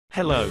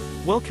Hello,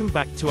 welcome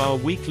back to our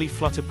weekly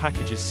Flutter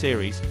packages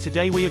series.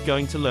 Today we are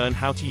going to learn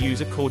how to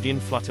use Accordion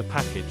Flutter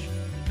package.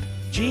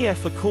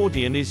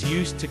 GFAccordion is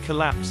used to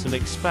collapse and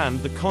expand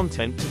the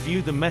content to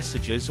view the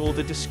messages or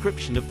the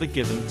description of the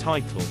given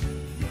title.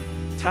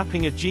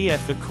 Tapping a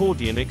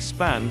GFAccordion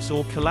expands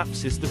or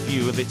collapses the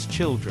view of its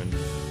children.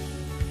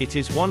 It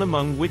is one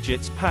among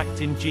widgets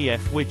packed in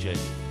GFWidget.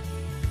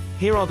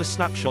 Here are the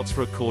snapshots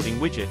for accordion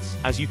widgets.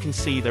 As you can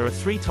see, there are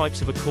three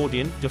types of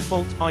accordion: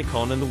 default,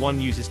 icon, and the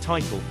one uses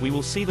title. We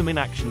will see them in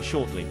action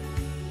shortly.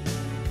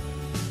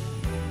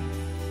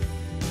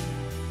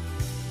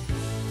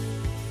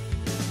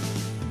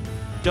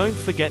 Don't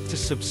forget to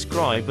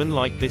subscribe and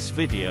like this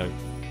video.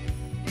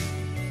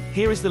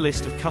 Here is the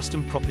list of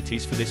custom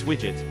properties for this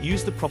widget.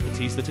 Use the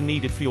properties that are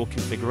needed for your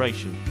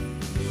configuration.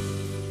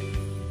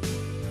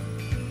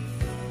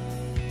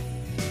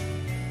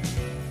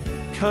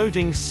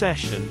 Coding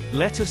session.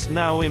 Let us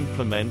now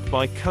implement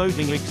by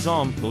coding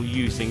example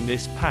using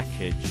this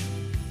package.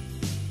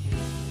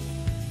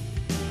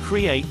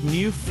 Create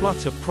new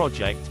Flutter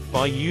project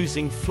by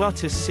using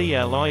Flutter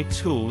CLI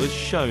tool as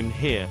shown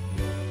here.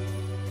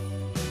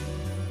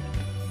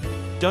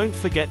 Don't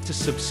forget to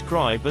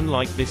subscribe and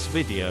like this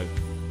video.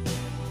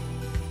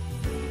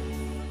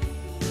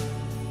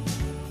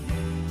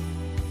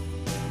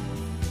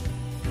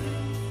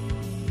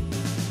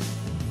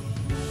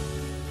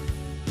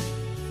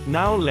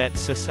 Now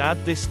let's us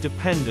add this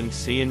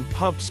dependency in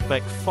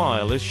pubspec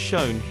file as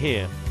shown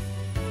here.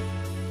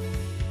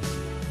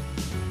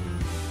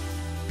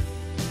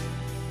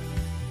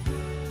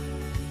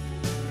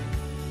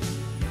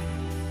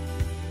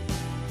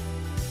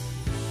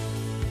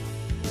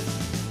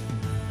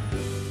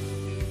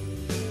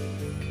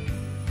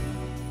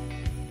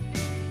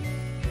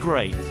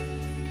 Great.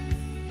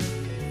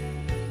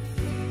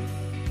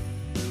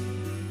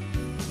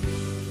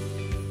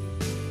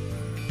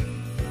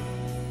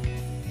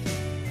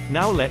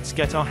 Now let's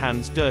get our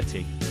hands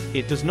dirty.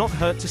 It does not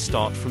hurt to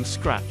start from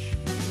scratch.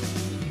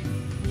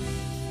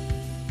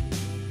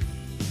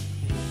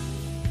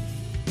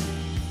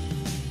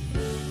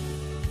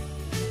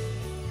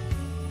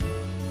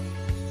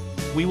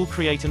 We will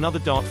create another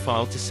Dart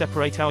file to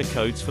separate our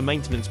codes for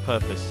maintenance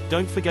purpose.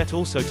 Don't forget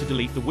also to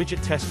delete the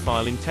widget test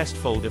file in test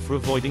folder for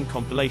avoiding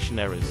compilation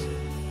errors.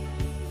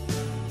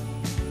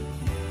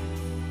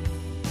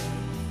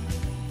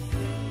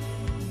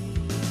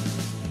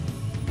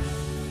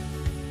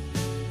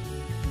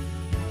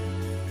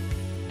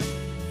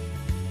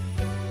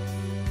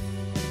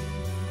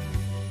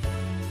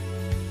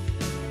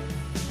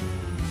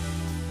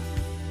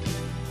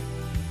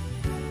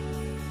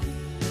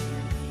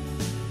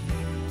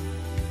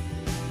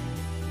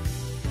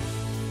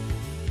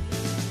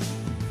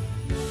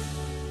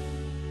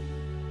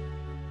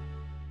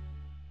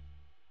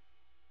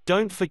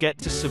 Don't forget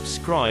to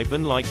subscribe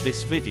and like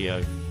this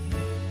video.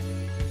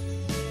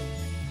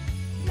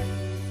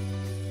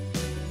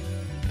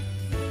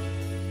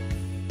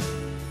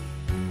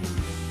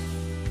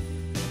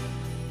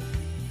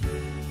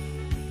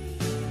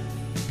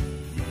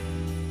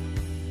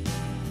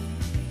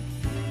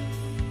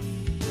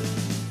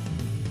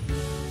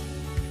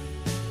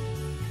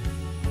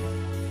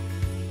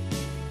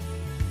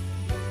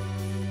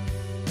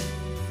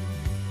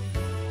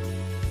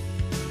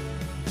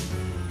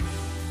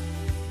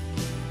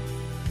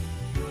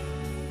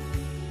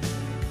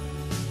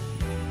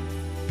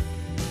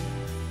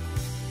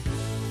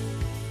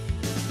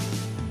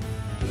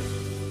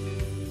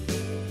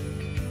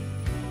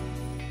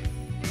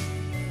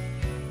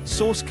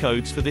 Source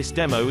codes for this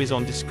demo is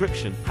on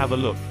description. Have a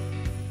look.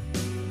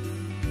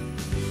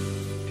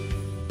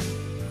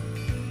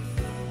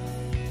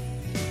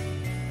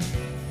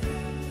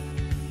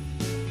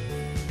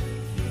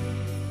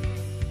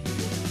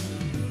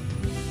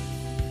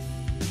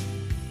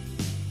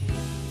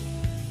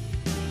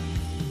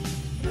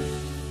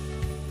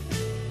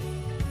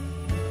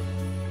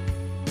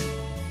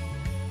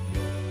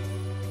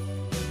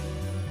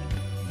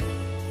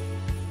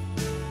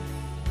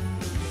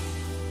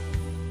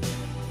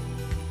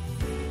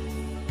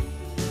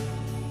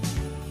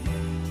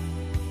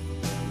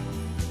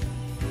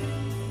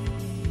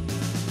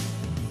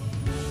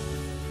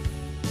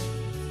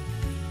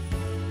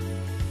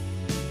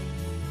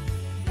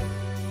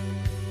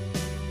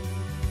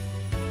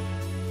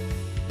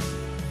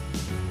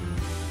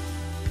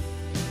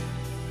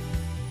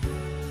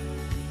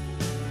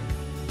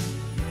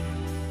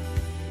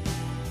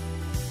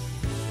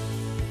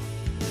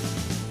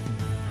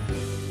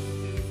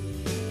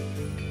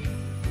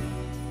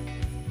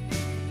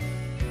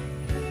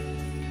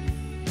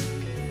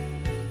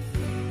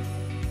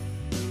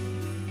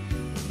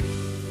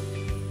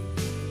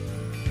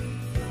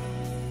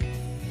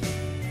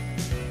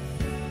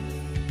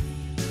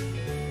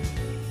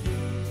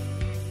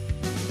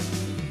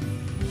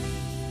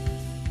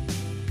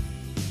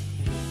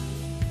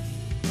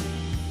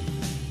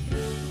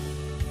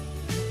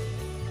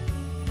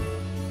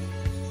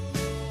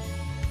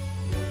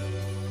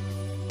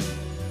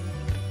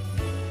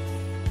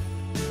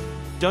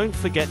 Don't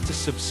forget to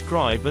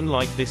subscribe and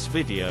like this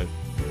video.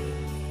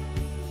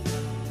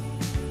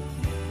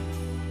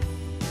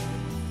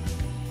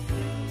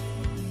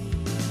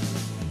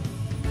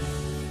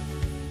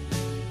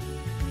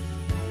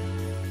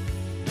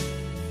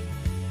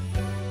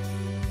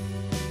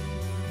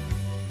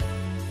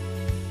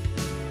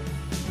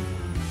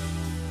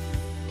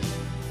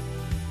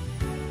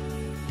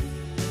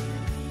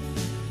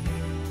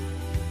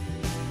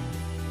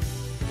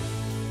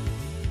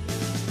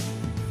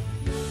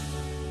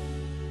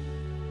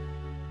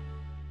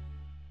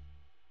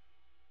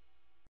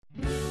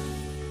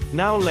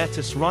 Now let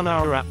us run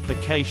our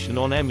application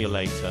on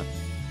emulator.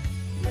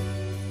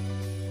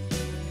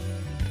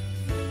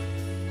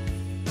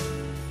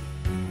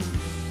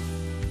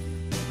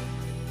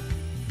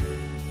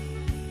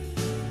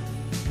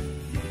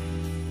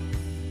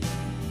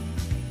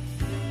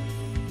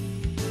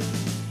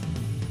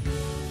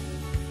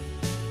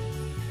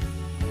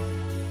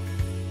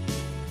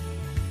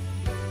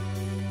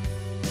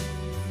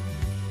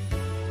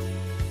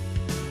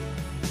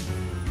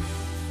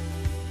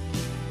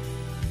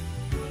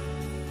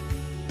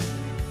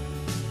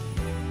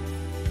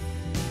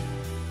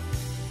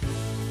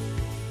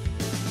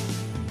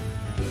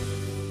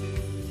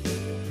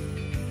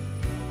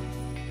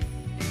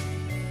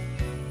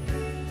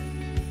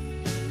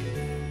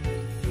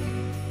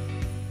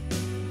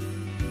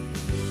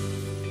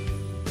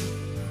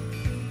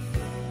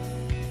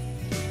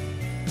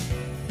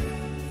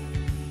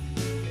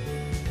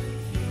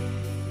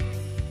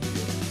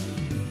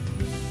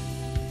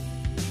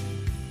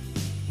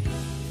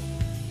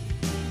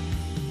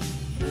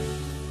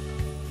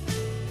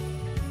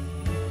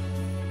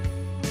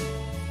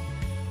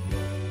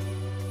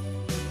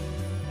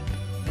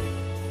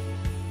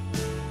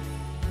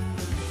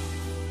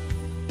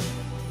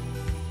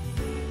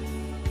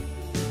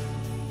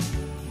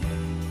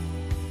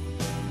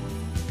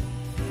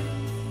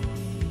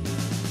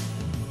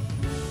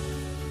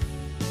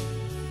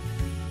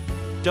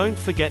 Don't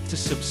forget to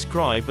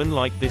subscribe and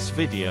like this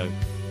video.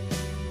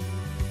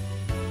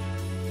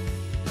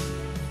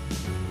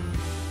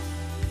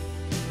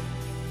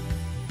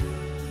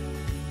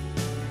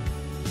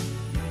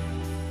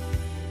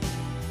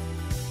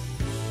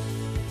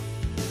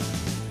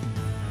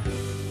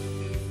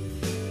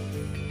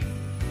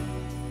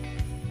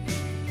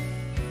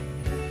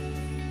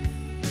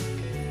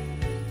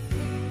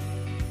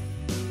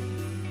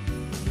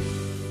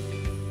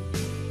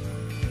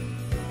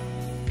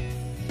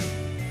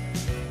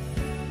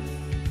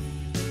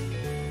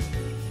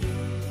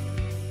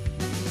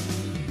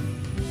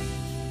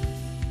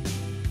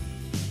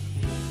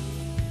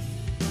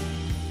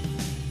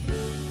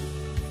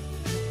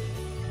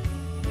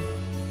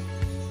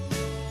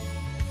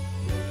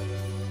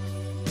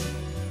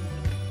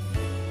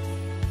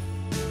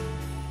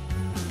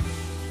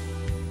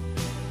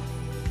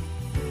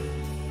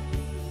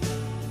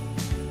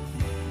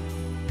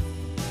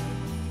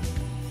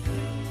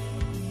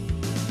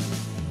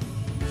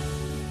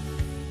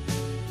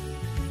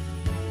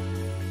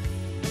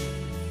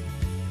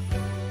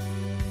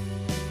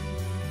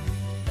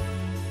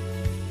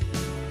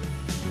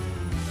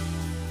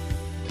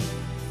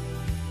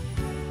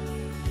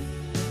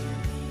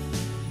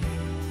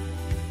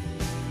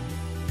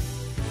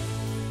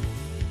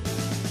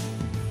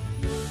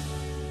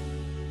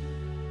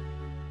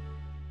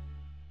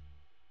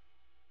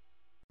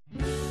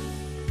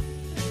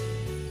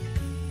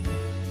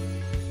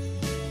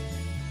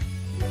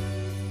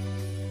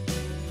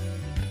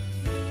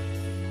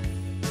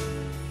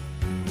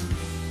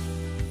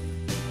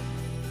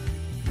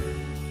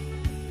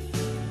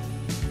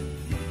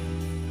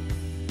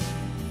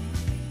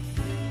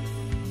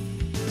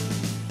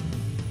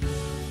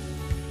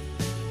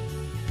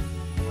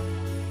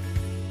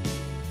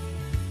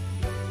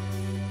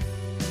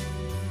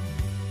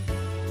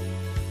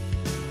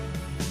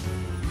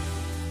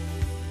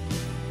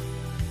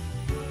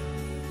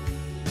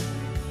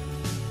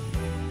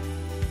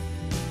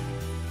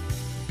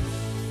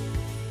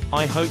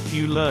 I hope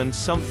you learned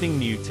something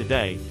new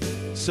today.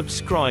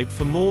 Subscribe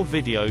for more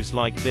videos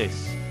like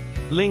this.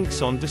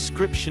 Links on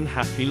description.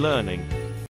 Happy learning.